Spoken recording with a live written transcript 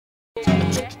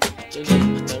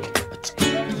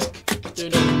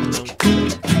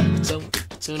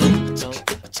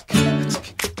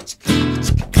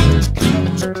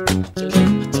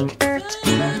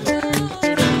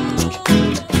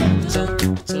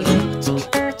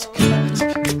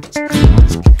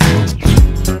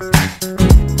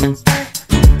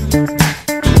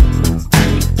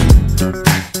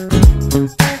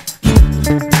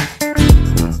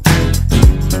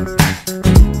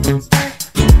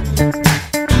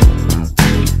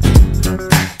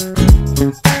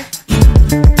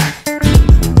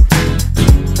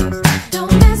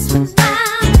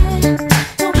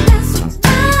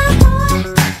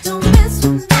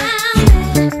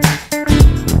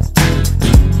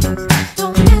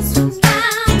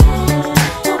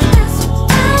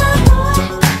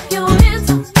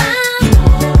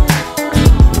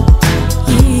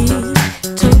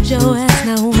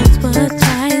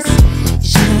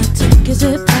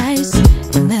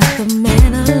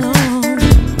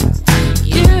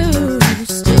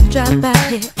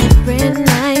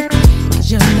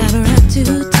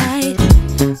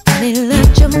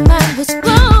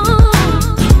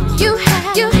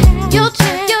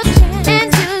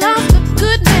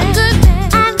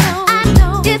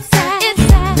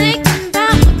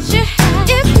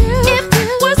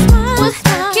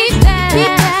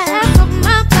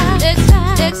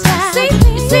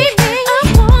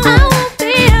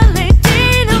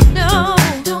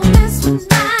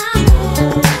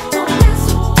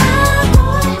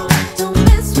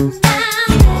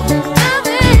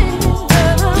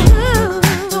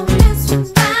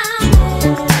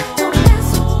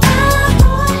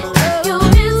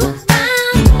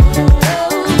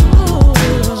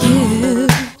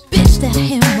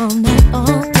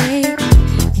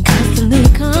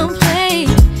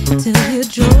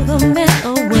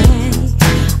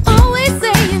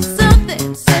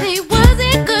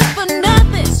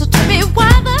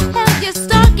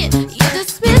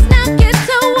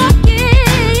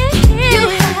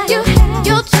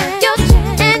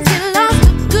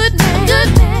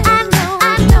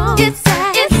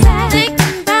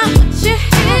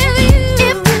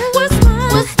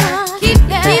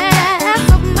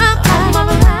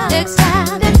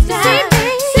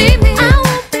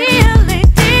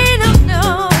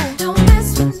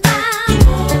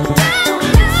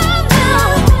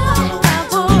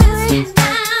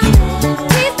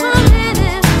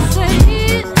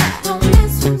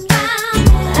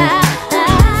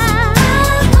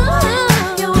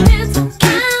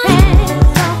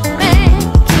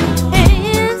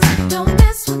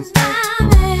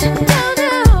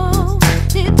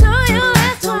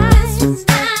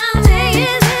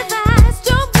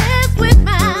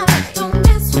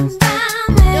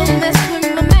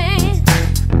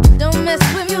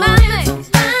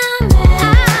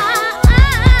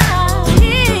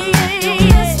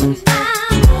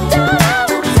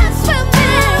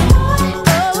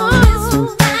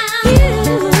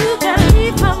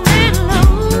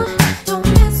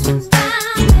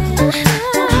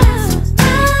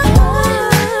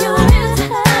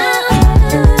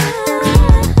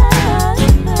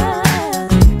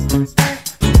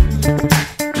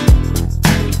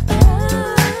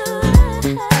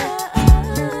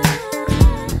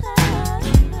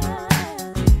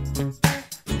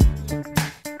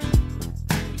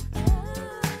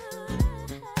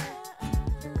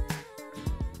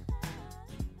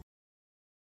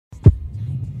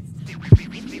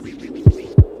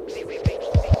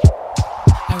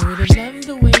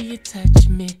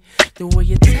The way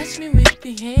you touch me with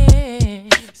your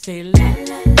hand, say la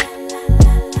la la la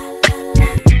la la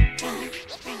la.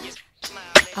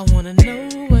 I wanna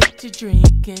know what you're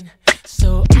drinking,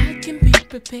 so I can be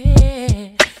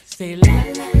prepared. Say la la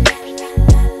la la la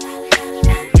la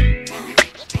la.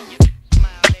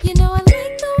 You know I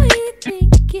like the way you're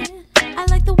thinking, I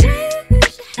like the way you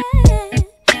use your head.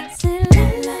 Say la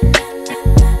la la la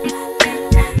la la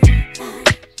la.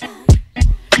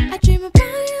 I dream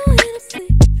about you when I'm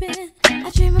sleeping, I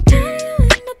dream about you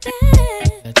in my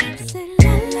bed. Say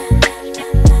la la la la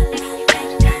la la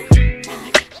la.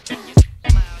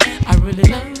 I really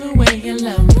love the way you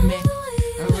love me,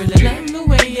 I really love the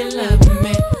way you love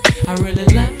me, I really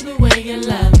love the way you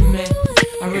love me,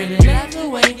 I really love the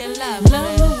way you love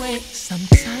the way.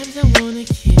 Sometimes I wanna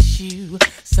kiss you,